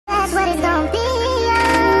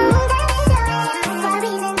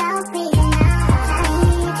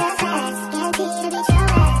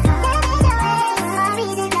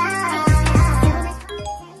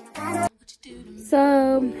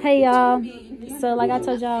y'all. So like I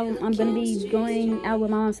told y'all, I'm gonna be going out with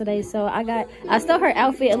my mom today. So I stole her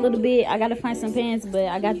outfit a little bit. I gotta find some pants, but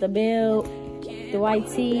I got the belt, the white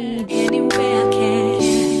tee. Anywhere I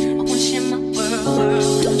can, I want to share my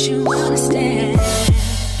world. Don't you understand?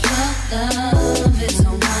 Your love is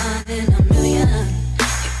on one in a million.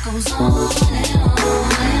 It goes on and on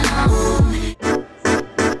and on.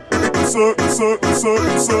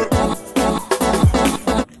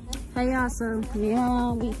 Hey y'all, so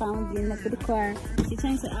yeah, we finally getting up to the car. She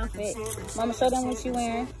changed her outfit. Mama, show them what she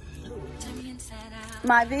wearing.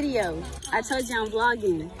 My video. I told you I'm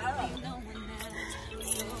vlogging.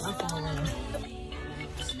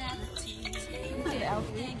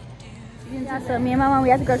 Yeah, so me and my mom, we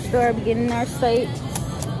have to go to the store, be getting our steak.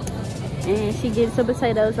 And she getting some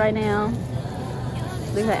potatoes right now.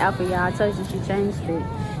 Look at her outfit, y'all. I told you she changed it.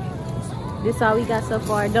 This all we got so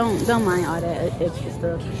far. Don't mind all that extra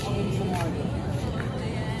stuff.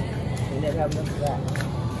 We never have enough of that.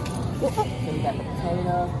 So we got the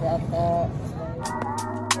potatoes, that.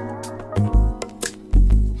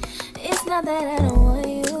 It's not that I don't want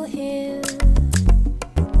you here.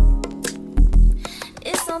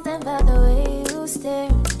 It's something about the way you stare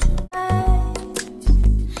into my eyes.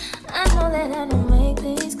 I know that I don't make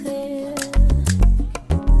things clear.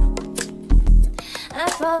 I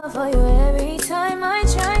fall for you every time I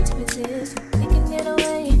try to resist. We can get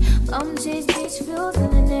away from these beach views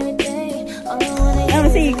and every day. All I wanna hear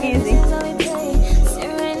is the music that we play. Sit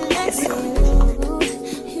right next to you.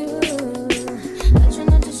 I try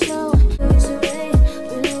not to show it's away.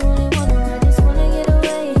 Really wanna, I just wanna get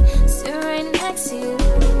away. Sit right next to you.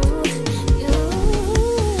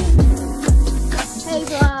 Hey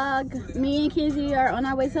vlog, me and Kenzie are on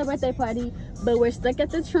our way to a birthday party, but we're stuck at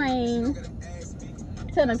the train.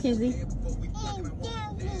 Tell them, Kenzie.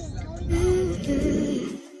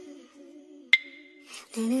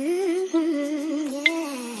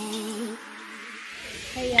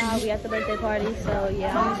 Hey y'all, we at the birthday party, so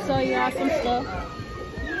yeah, I'm gonna show y'all some stuff.